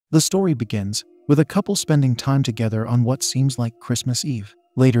The story begins with a couple spending time together on what seems like Christmas Eve.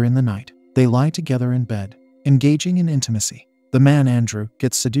 Later in the night, they lie together in bed, engaging in intimacy. The man, Andrew,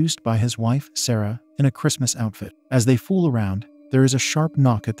 gets seduced by his wife, Sarah, in a Christmas outfit. As they fool around, there is a sharp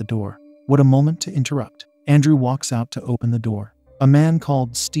knock at the door. What a moment to interrupt. Andrew walks out to open the door. A man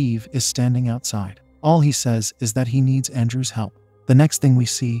called Steve is standing outside. All he says is that he needs Andrew's help. The next thing we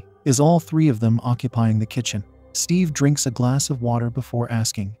see is all three of them occupying the kitchen. Steve drinks a glass of water before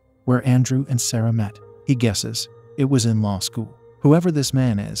asking where Andrew and Sarah met. He guesses it was in law school. Whoever this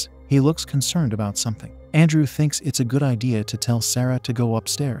man is, he looks concerned about something. Andrew thinks it's a good idea to tell Sarah to go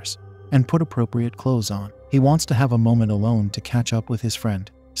upstairs and put appropriate clothes on. He wants to have a moment alone to catch up with his friend.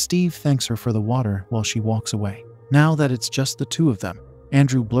 Steve thanks her for the water while she walks away. Now that it's just the two of them,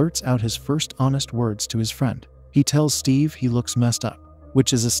 Andrew blurts out his first honest words to his friend. He tells Steve he looks messed up,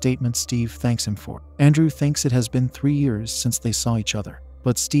 which is a statement Steve thanks him for. Andrew thinks it has been 3 years since they saw each other,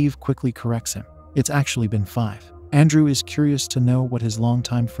 but Steve quickly corrects him. It's actually been 5. Andrew is curious to know what his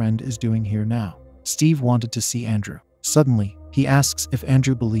longtime friend is doing here now. Steve wanted to see Andrew. Suddenly, he asks if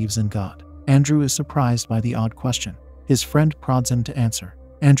Andrew believes in God. Andrew is surprised by the odd question. His friend prods him to answer.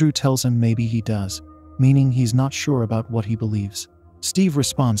 Andrew tells him maybe he does, meaning he's not sure about what he believes. Steve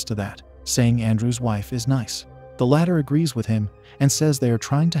responds to that, saying Andrew's wife is nice. The latter agrees with him and says they are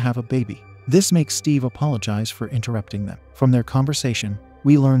trying to have a baby. This makes Steve apologize for interrupting them. From their conversation,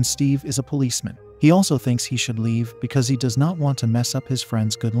 we learn Steve is a policeman. He also thinks he should leave because he does not want to mess up his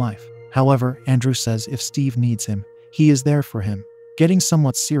friend's good life. However, Andrew says if Steve needs him, he is there for him. Getting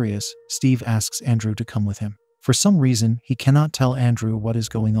somewhat serious, Steve asks Andrew to come with him. For some reason, he cannot tell Andrew what is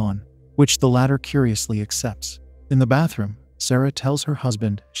going on, which the latter curiously accepts. In the bathroom, Sarah tells her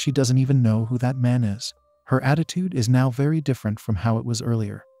husband she doesn't even know who that man is. Her attitude is now very different from how it was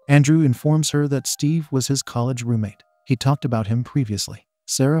earlier. Andrew informs her that Steve was his college roommate. He talked about him previously.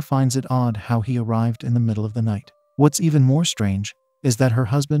 Sarah finds it odd how he arrived in the middle of the night. What's even more strange is that her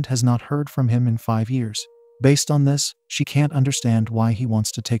husband has not heard from him in 5 years. Based on this, she can't understand why he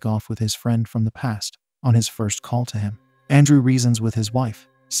wants to take off with his friend from the past on his first call to him. Andrew reasons with his wife,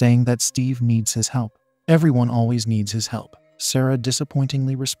 saying that Steve needs his help. Everyone always needs his help. Sarah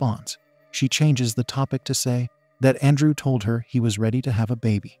disappointingly responds. She changes the topic to say that Andrew told her he was ready to have a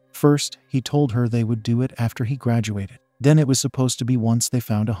baby. First, he told her they would do it after he graduated. Then it was supposed to be once they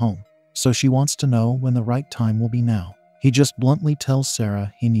found a home. So she wants to know when the right time will be now. He just bluntly tells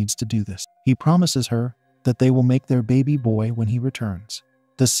Sarah he needs to do this. He promises her that they will make their baby boy when he returns.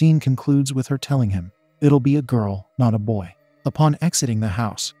 The scene concludes with her telling him it'll be a girl, not a boy. Upon exiting the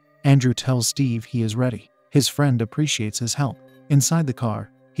house, Andrew tells Steve he is ready. His friend appreciates his help. Inside the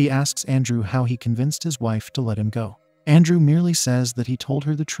car, he asks Andrew how he convinced his wife to let him go. Andrew merely says that he told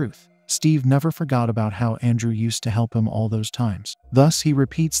her the truth. Steve never forgot about how Andrew used to help him all those times. Thus, he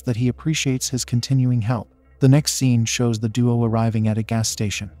repeats that he appreciates his continuing help. The next scene shows the duo arriving at a gas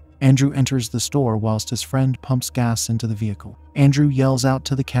station. Andrew enters the store whilst his friend pumps gas into the vehicle. Andrew yells out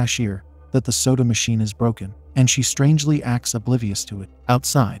to the cashier that the soda machine is broken, and she strangely acts oblivious to it.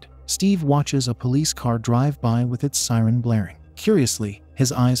 Outside, Steve watches a police car drive by with its siren blaring. Curiously,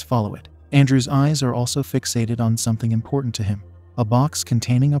 his eyes follow it. Andrew's eyes are also fixated on something important to him, a box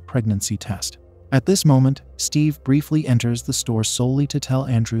containing a pregnancy test. At this moment, Steve briefly enters the store solely to tell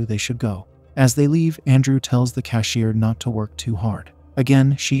Andrew they should go. As they leave, Andrew tells the cashier not to work too hard.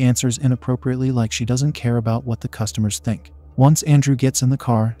 Again, she answers inappropriately like she doesn't care about what the customers think. Once Andrew gets in the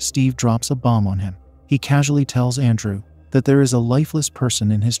car, Steve drops a bomb on him. He casually tells Andrew that there is a lifeless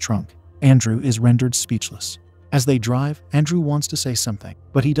person in his trunk. Andrew is rendered speechless. As they drive, Andrew wants to say something,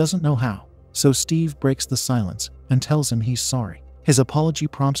 but he doesn't know how. So Steve breaks the silence and tells him he's sorry. His apology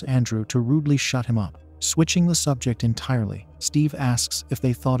prompts Andrew to rudely shut him up. Switching the subject entirely, Steve asks if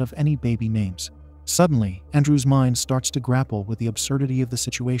they thought of any baby names. Suddenly, Andrew's mind starts to grapple with the absurdity of the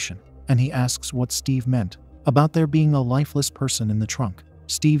situation, and he asks what Steve meant about there being a lifeless person in the trunk.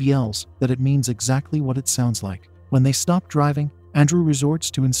 Steve yells that it means exactly what it sounds like. When they stop driving, Andrew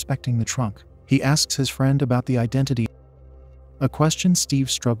resorts to inspecting the trunk. He asks his friend about the identity, a question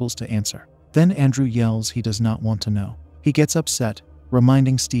Steve struggles to answer. Then Andrew yells he does not want to know. He gets upset,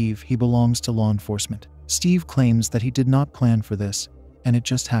 reminding Steve he belongs to law enforcement. Steve claims that he did not plan for this, and it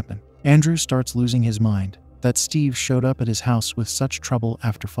just happened. Andrew starts losing his mind that Steve showed up at his house with such trouble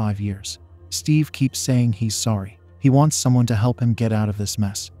after 5 years. Steve keeps saying he's sorry. He wants someone to help him get out of this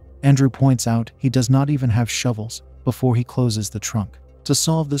mess. Andrew points out he does not even have shovels before he closes the trunk. To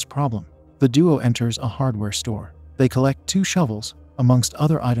solve this problem, the duo enters a hardware store. They collect 2 shovels, amongst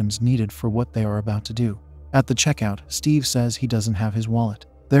other items needed for what they are about to do. At the checkout, Steve says he doesn't have his wallet.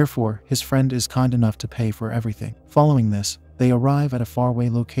 Therefore, his friend is kind enough to pay for everything. Following this, they arrive at a faraway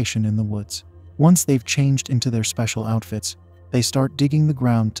location in the woods. Once they've changed into their special outfits, they start digging the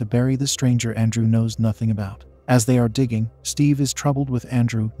ground to bury the stranger Andrew knows nothing about. As they are digging, Steve is troubled with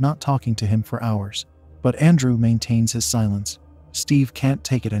Andrew not talking to him for hours. But Andrew maintains his silence. Steve can't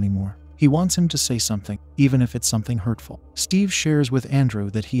take it anymore. He wants him to say something, even if it's something hurtful. Steve shares with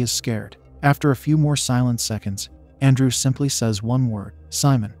Andrew that he is scared. After a few more silent seconds, Andrew simply says one word,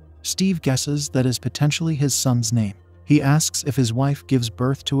 Simon. Steve guesses that is potentially his son's name. He asks if his wife gives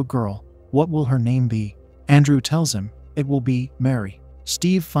birth to a girl, what will her name be? Andrew tells him, it will be Mary.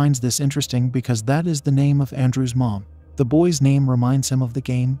 Steve finds this interesting because that is the name of Andrew's mom. The boy's name reminds him of the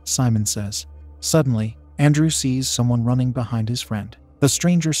game, Simon says. Suddenly, Andrew sees someone running behind his friend. The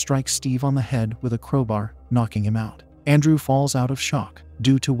stranger strikes Steve on the head with a crowbar, knocking him out. Andrew falls out of shock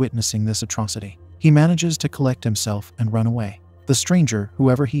due to witnessing this atrocity. He manages to collect himself and run away. The stranger,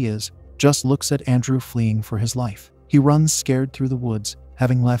 whoever he is, just looks at Andrew fleeing for his life. He runs scared through the woods,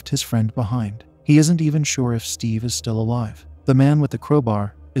 having left his friend behind. He isn't even sure if Steve is still alive. The man with the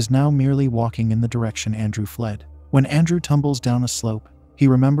crowbar is now merely walking in the direction Andrew fled. When Andrew tumbles down a slope, he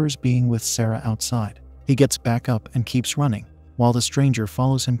remembers being with Sarah outside. He gets back up and keeps running, while the stranger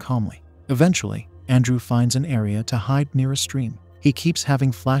follows him calmly. Eventually, Andrew finds an area to hide near a stream. He keeps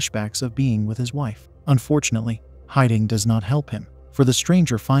having flashbacks of being with his wife. Unfortunately, hiding does not help him, for the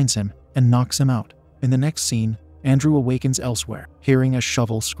stranger finds him and knocks him out. In the next scene, Andrew awakens elsewhere, hearing a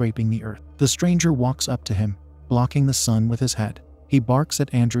shovel scraping the earth. The stranger walks up to him, blocking the sun with his head. He barks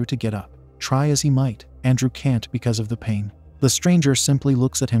at Andrew to get up. Try as he might, Andrew can't because of the pain. The stranger simply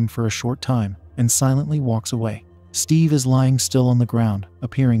looks at him for a short time and silently walks away. Steve is lying still on the ground,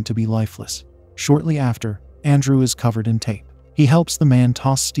 appearing to be lifeless. Shortly after, Andrew is covered in tape. He helps the man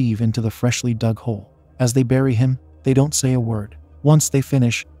toss Steve into the freshly dug hole. As they bury him, they don't say a word. Once they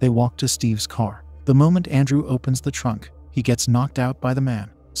finish, they walk to Steve's car. The moment Andrew opens the trunk, he gets knocked out by the man.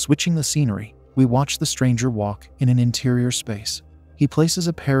 Switching the scenery, we watch the stranger walk in an interior space. He places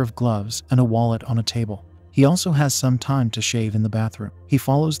a pair of gloves and a wallet on a table. He also has some time to shave in the bathroom. He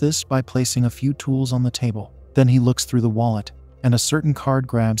follows this by placing a few tools on the table. Then he looks through the wallet, and a certain card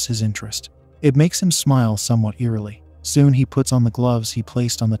grabs his interest. It makes him smile somewhat eerily. Soon he puts on the gloves he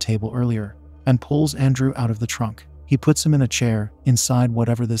placed on the table earlier, and pulls Andrew out of the trunk. He puts him in a chair inside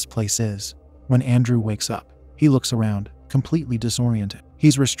whatever this place is. When Andrew wakes up, he looks around, completely disoriented.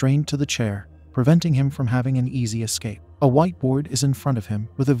 He's restrained to the chair, preventing him from having an easy escape. A whiteboard is in front of him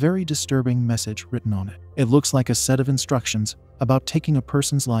with a very disturbing message written on it. It looks like a set of instructions about taking a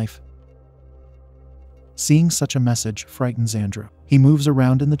person's life. Seeing such a message frightens Andrew. He moves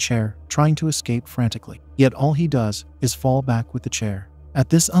around in the chair, trying to escape frantically. Yet all he does is fall back with the chair. At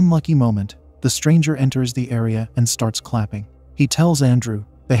this unlucky moment, the stranger enters the area and starts clapping. He tells Andrew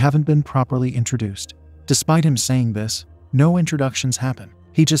they haven't been properly introduced. Despite him saying this, no introductions happen.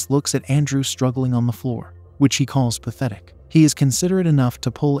 He just looks at Andrew struggling on the floor, which he calls pathetic. He is considerate enough to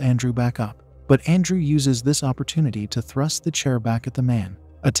pull Andrew back up, but Andrew uses this opportunity to thrust the chair back at the man,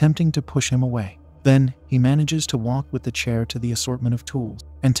 attempting to push him away. Then, he manages to walk with the chair to the assortment of tools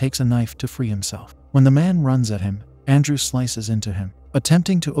and takes a knife to free himself. When the man runs at him, Andrew slices into him.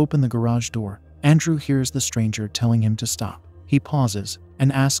 Attempting to open the garage door, Andrew hears the stranger telling him to stop. He pauses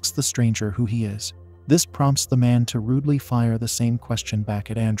and asks the stranger who he is. This prompts the man to rudely fire the same question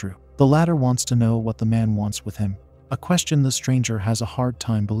back at Andrew. The latter wants to know what the man wants with him, a question the stranger has a hard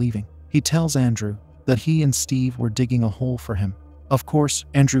time believing. He tells Andrew that he and Steve were digging a hole for him. Of course,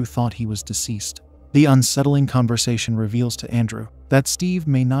 Andrew thought he was deceased. The unsettling conversation reveals to Andrew that Steve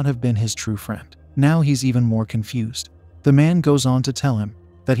may not have been his true friend. Now he's even more confused. The man goes on to tell him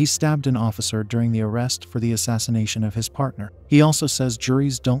that he stabbed an officer during the arrest for the assassination of his partner. He also says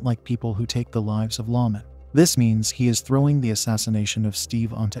juries don't like people who take the lives of lawmen. This means he is throwing the assassination of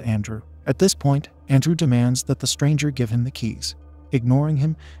Steve onto Andrew. At this point, Andrew demands that the stranger give him the keys. Ignoring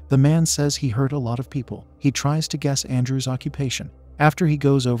him, the man says he hurt a lot of people. He tries to guess Andrew's occupation. After he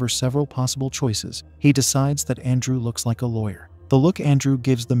goes over several possible choices, he decides that Andrew looks like a lawyer. The look Andrew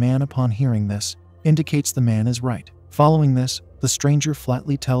gives the man upon hearing this indicates the man is right. Following this, the stranger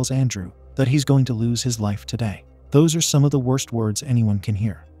flatly tells Andrew that he's going to lose his life today. Those are some of the worst words anyone can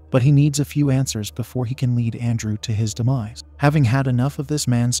hear, but he needs a few answers before he can lead Andrew to his demise. Having had enough of this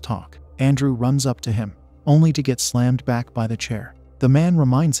man's talk, Andrew runs up to him, only to get slammed back by the chair. The man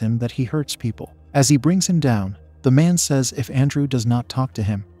reminds him that he hurts people. As he brings him down, the man says if Andrew does not talk to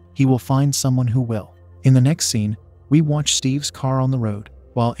him, he will find someone who will. In the next scene, we watch Steve's car on the road,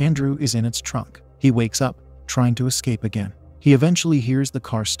 while Andrew is in its trunk. He wakes up, trying to escape again. He eventually hears the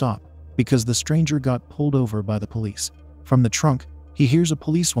car stop, because the stranger got pulled over by the police. From the trunk, he hears a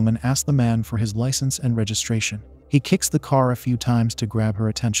policewoman ask the man for his license and registration. He kicks the car a few times to grab her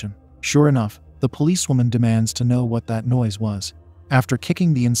attention. Sure enough, the policewoman demands to know what that noise was. After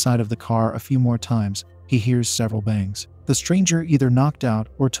kicking the inside of the car a few more times, he hears several bangs. The stranger either knocked out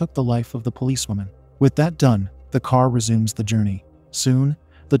or took the life of the policewoman. With that done, the car resumes the journey. Soon,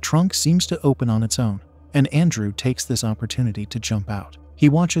 the trunk seems to open on its own, and Andrew takes this opportunity to jump out. He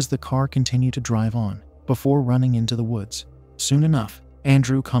watches the car continue to drive on, before running into the woods. Soon enough,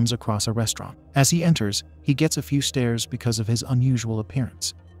 Andrew comes across a restaurant. As he enters, he gets a few stares because of his unusual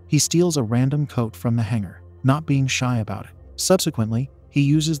appearance. He steals a random coat from the hanger, not being shy about it. Subsequently, he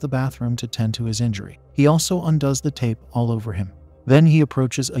uses the bathroom to tend to his injury. He also undoes the tape all over him. Then he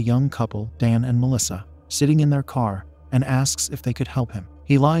approaches a young couple, Dan and Melissa, sitting in their car, and asks if they could help him.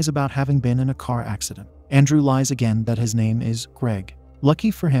 He lies about having been in a car accident. Andrew lies again that his name is Greg.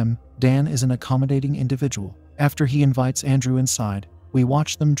 Lucky for him, Dan is an accommodating individual. After he invites Andrew inside, we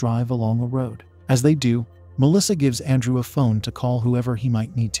watch them drive along a road. As they do, Melissa gives Andrew a phone to call whoever he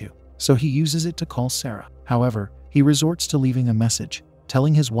might need to, so he uses it to call Sarah. However, he resorts to leaving a message,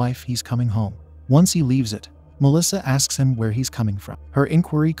 telling his wife he's coming home. Once he leaves it, Melissa asks him where he's coming from. Her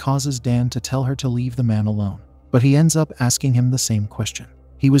inquiry causes Dan to tell her to leave the man alone, but he ends up asking him the same question.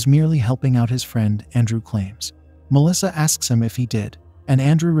 He was merely helping out his friend, Andrew claims. Melissa asks him if he did, and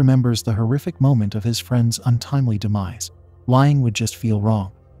Andrew remembers the horrific moment of his friend's untimely demise. Lying would just feel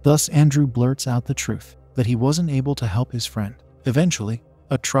wrong. Thus, Andrew blurts out the truth, that he wasn't able to help his friend. Eventually,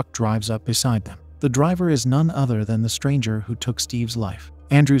 a truck drives up beside them. The driver is none other than the stranger who took Steve's life.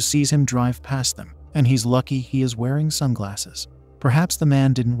 Andrew sees him drive past them, and he's lucky he is wearing sunglasses. Perhaps the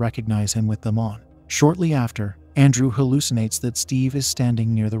man didn't recognize him with them on. Shortly after, Andrew hallucinates that Steve is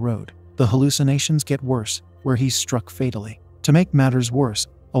standing near the road. The hallucinations get worse, where he's struck fatally. To make matters worse,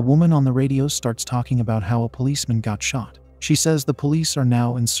 a woman on the radio starts talking about how a policeman got shot. She says the police are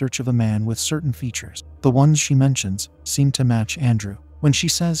now in search of a man with certain features. The ones she mentions seem to match Andrew. When she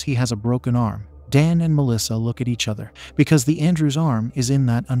says he has a broken arm, Dan and Melissa look at each other because the Andrew's arm is in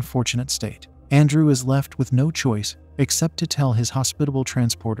that unfortunate state. Andrew is left with no choice except to tell his hospitable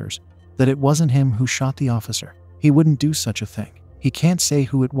transporters that it wasn't him who shot the officer. He wouldn't do such a thing. He can't say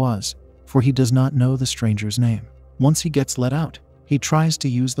who it was, for he does not know the stranger's name. Once he gets let out, he tries to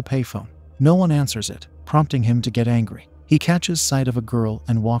use the payphone. No one answers it, prompting him to get angry. He catches sight of a girl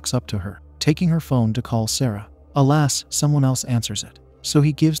and walks up to her, taking her phone to call Sarah. Alas, someone else answers it. So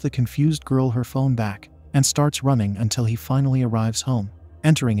he gives the confused girl her phone back and starts running until he finally arrives home.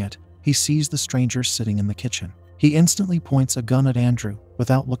 Entering it, he sees the stranger sitting in the kitchen. He instantly points a gun at Andrew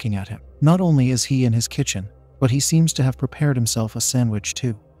without looking at him. Not only is he in his kitchen, but he seems to have prepared himself a sandwich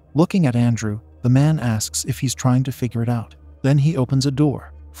too. Looking at Andrew, the man asks if he's trying to figure it out. Then he opens a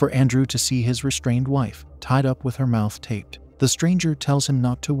door for Andrew to see his restrained wife, tied up with her mouth taped. The stranger tells him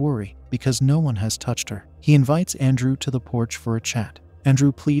not to worry because no one has touched her. He invites Andrew to the porch for a chat.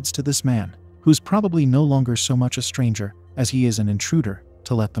 Andrew pleads to this man, who's probably no longer so much a stranger as he is an intruder,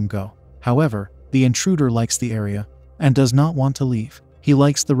 to let them go. However, the intruder likes the area and does not want to leave. He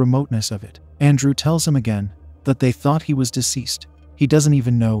likes the remoteness of it. Andrew tells him again that they thought he was deceased. He doesn't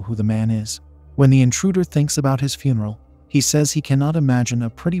even know who the man is. When the intruder thinks about his funeral, he says he cannot imagine a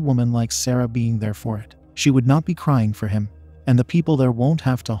pretty woman like Sarah being there for it. She would not be crying for him, and the people there won't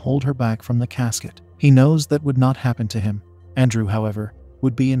have to hold her back from the casket. He knows that would not happen to him. Andrew, however,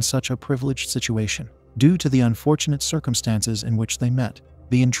 would be in such a privileged situation. Due to the unfortunate circumstances in which they met,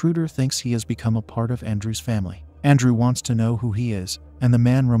 the intruder thinks he has become a part of Andrew's family. Andrew wants to know who he is, and the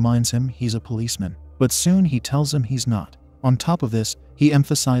man reminds him he's a policeman. But soon he tells him he's not. On top of this, he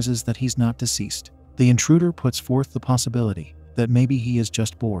emphasizes that he's not deceased. The intruder puts forth the possibility that maybe he is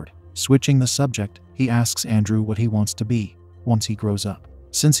just bored. Switching the subject, he asks Andrew what he wants to be once he grows up.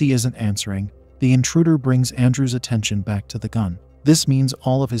 Since he isn't answering, the intruder brings Andrew's attention back to the gun. This means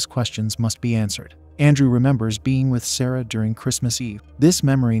all of his questions must be answered. Andrew remembers being with Sarah during Christmas Eve. This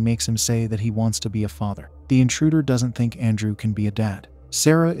memory makes him say that he wants to be a father. The intruder doesn't think Andrew can be a dad.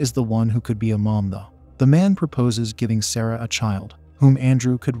 Sarah is the one who could be a mom though. The man proposes giving Sarah a child, whom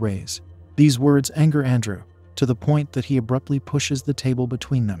Andrew could raise. These words anger Andrew, to the point that he abruptly pushes the table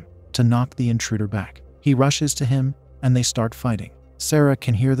between them to knock the intruder back. He rushes to him, and they start fighting. Sarah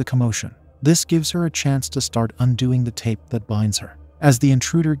can hear the commotion. This gives her a chance to start undoing the tape that binds her. As the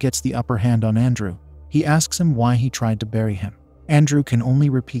intruder gets the upper hand on Andrew, he asks him why he tried to bury him. Andrew can only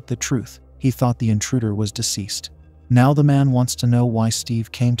repeat the truth. He thought the intruder was deceased. Now the man wants to know why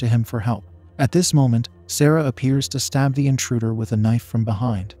Steve came to him for help. At this moment, Sarah appears to stab the intruder with a knife from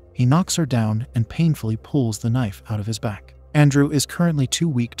behind. He knocks her down and painfully pulls the knife out of his back. Andrew is currently too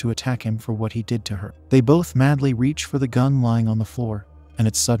weak to attack him for what he did to her. They both madly reach for the gun lying on the floor, and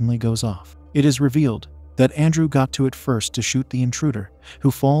it suddenly goes off. It is revealed that Andrew got to it first to shoot the intruder,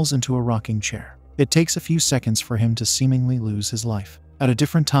 who falls into a rocking chair. It takes a few seconds for him to seemingly lose his life. At a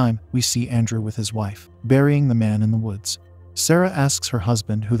different time, we see Andrew with his wife, burying the man in the woods. Sarah asks her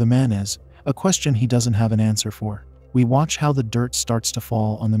husband who the man is, a question he doesn't have an answer for. We watch how the dirt starts to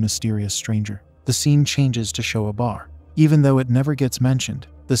fall on the mysterious stranger. The scene changes to show a bar. Even though it never gets mentioned,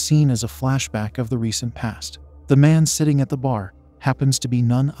 the scene is a flashback of the recent past. The man sitting at the bar happens to be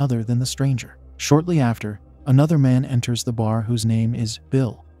none other than the stranger. Shortly after, another man enters the bar whose name is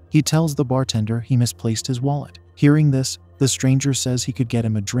Bill. He tells the bartender he misplaced his wallet. Hearing this, the stranger says he could get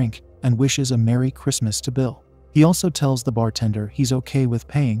him a drink and wishes a Merry Christmas to Bill. He also tells the bartender he's okay with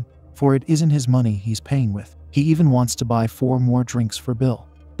paying, for it isn't his money he's paying with. He even wants to buy 4 more drinks for Bill.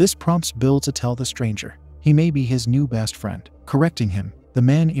 This prompts Bill to tell the stranger he may be his new best friend. Correcting him, the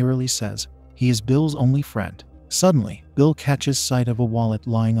man eerily says he is Bill's only friend. Suddenly, Bill catches sight of a wallet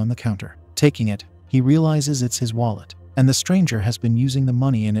lying on the counter. Taking it, he realizes it's his wallet, and the stranger has been using the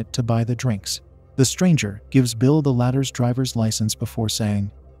money in it to buy the drinks. The stranger gives Bill the latter's driver's license before saying,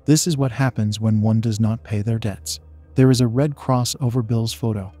 "This is what happens when one does not pay their debts." There is a red cross over Bill's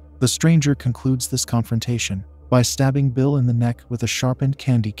photo. The stranger concludes this confrontation by stabbing Bill in the neck with a sharpened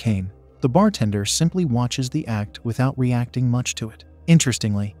candy cane. The bartender simply watches the act without reacting much to it.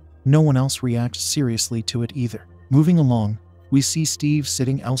 Interestingly, no one else reacts seriously to it either. Moving along, we see Steve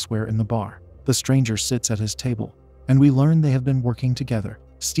sitting elsewhere in the bar. The stranger sits at his table, and we learn they have been working together.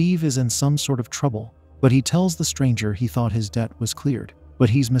 Steve is in some sort of trouble, but he tells the stranger he thought his debt was cleared,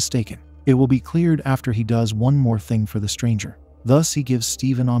 but he's mistaken. It will be cleared after he does one more thing for the stranger. Thus, he gives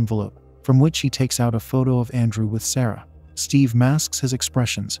Steve an envelope, from which he takes out a photo of Andrew with Sarah. Steve masks his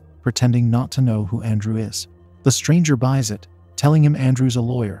expressions, pretending not to know who Andrew is. The stranger buys it, telling him Andrew's a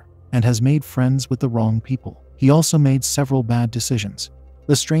lawyer and has made friends with the wrong people. He also made several bad decisions.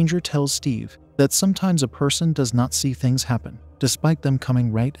 The stranger tells Steve that sometimes a person does not see things happen, despite them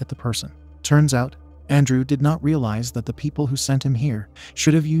coming right at the person. Turns out, Andrew did not realize that the people who sent him here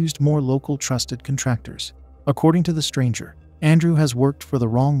should have used more local trusted contractors. According to the stranger, Andrew has worked for the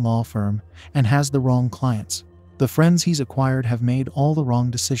wrong law firm and has the wrong clients. The friends he's acquired have made all the wrong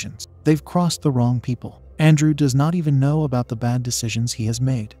decisions. They've crossed the wrong people. Andrew does not even know about the bad decisions he has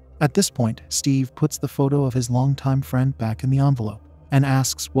made. At this point, Steve puts the photo of his longtime friend back in the envelope and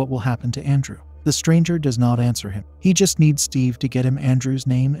asks what will happen to Andrew. The stranger does not answer him. He just needs Steve to get him Andrew's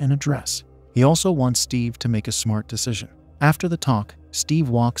name and address. He also wants Steve to make a smart decision. After the talk, Steve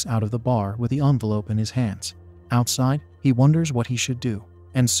walks out of the bar with the envelope in his hands. Outside, he wonders what he should do,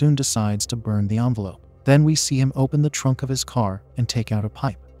 and soon decides to burn the envelope. Then we see him open the trunk of his car and take out a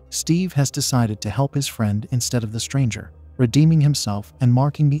pipe. Steve has decided to help his friend instead of the stranger, redeeming himself and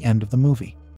marking the end of the movie.